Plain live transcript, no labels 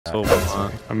So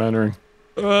I'm entering.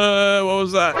 What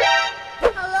was that?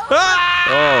 Hello?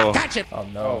 Ah! Oh. Gotcha. Oh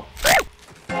no.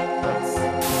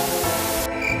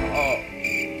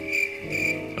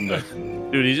 I'm dead.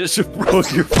 Dude, he just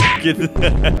broke your fucking.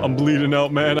 I'm bleeding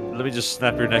out, man. Let me just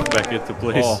snap your neck back into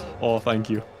place. Oh, thank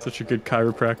you. Such a good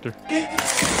chiropractor.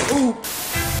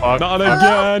 Not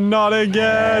again, not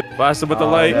again. Blast him with the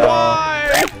light. no.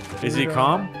 Why? Is he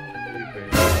calm?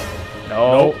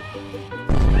 No.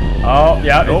 Oh,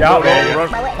 yeah, Nope, it got me. run.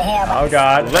 Oh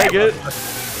god. Leg it.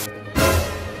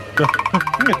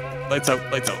 Lights out,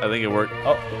 lights out. I think it worked.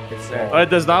 Oh, it's there. Oh, it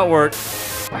does not work.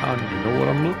 I don't even know what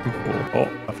I'm looking for. Oh,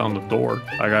 I found a door.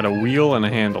 I got a wheel and a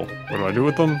handle. What do I do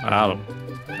with them? I have them.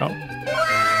 Oh.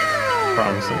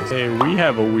 Promising. Hey, we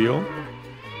have a wheel.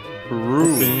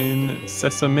 Open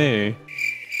sesame.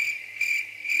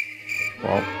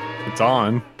 Well, it's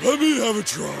on. Let me have a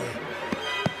try.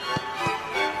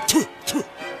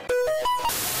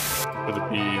 Could it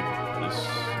be this?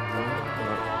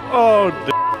 Oh,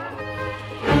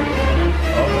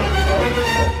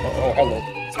 Oh, hello.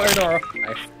 Sayonara.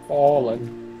 I've fallen,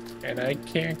 and I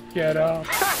can't get up.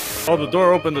 oh, the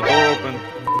door opened. The door opened.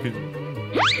 Okay.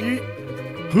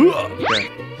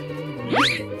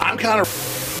 I'm kind of.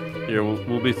 Here,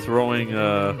 we'll be throwing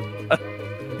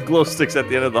glow sticks at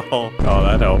the end of the hall. Oh,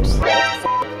 that helps.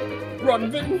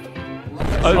 Run, Vin.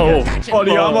 Oh,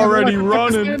 buddy, I'm already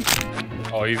running.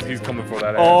 Oh, he's coming for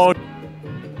that ass. Oh,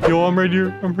 yo, I'm right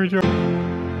here. I'm right here.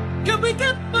 Can we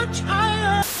get much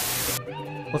higher?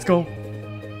 Let's go.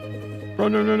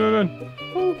 Run, run, run, run, run.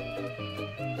 Oh.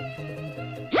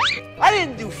 I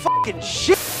didn't do fucking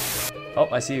shit. Oh,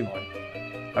 I see you.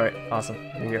 Alright, awesome.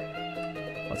 You're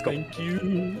here. Let's go. Thank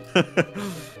you.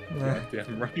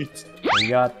 Damn right. We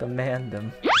got the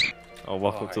mandem. Oh,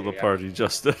 welcome to the party,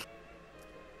 Justin.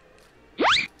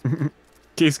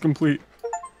 Case complete.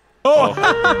 Oh,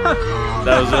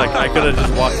 that was like I could have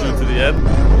just walked through to the end.